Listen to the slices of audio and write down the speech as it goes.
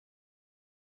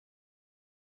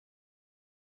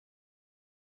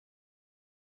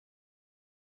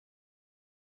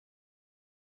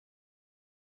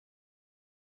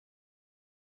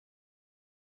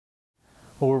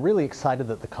Well, we're really excited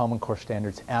that the Common Core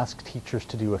standards ask teachers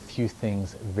to do a few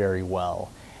things very well.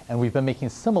 And we've been making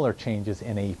similar changes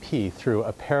in AP through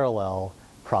a parallel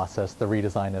process, the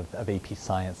redesign of AP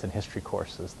Science and History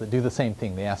courses that do the same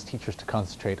thing. They ask teachers to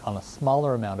concentrate on a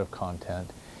smaller amount of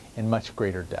content in much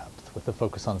greater depth, with a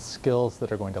focus on skills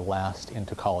that are going to last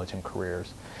into college and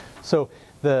careers. So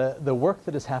the work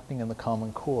that is happening in the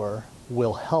Common Core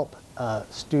will help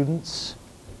students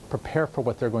prepare for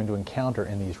what they're going to encounter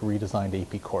in these redesigned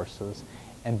AP courses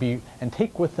and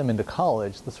take with them into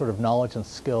college the sort of knowledge and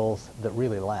skills that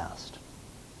really last.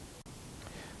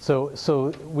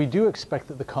 So we do expect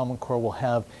that the Common Core will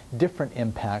have different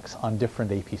impacts on different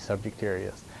AP subject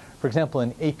areas. For example,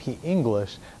 in AP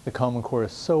English, the Common Core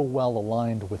is so well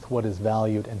aligned with what is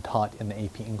valued and taught in the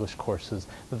AP English courses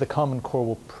that the Common Core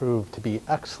will prove to be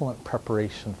excellent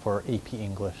preparation for AP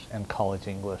English and college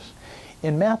English.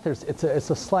 In math, it's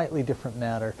a slightly different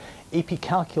matter. AP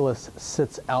Calculus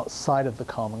sits outside of the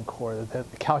Common Core. The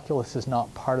calculus is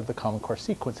not part of the Common Core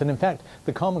sequence. And in fact,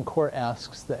 the Common Core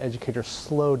asks the educators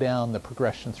slow down the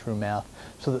progression through math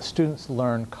so that students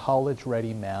learn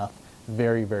college-ready math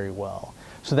very, very well.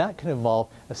 So that can involve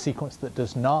a sequence that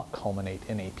does not culminate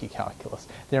in AP Calculus.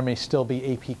 There may still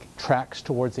be AP tracks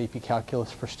towards AP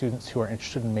Calculus for students who are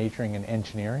interested in majoring in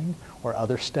engineering or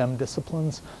other STEM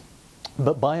disciplines.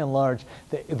 But by and large,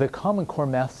 the Common Core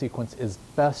math sequence is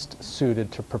best suited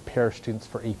to prepare students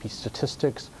for AP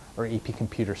Statistics or AP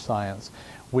Computer Science,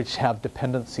 which have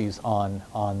dependencies on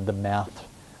the math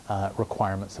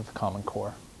requirements of the Common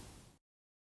Core.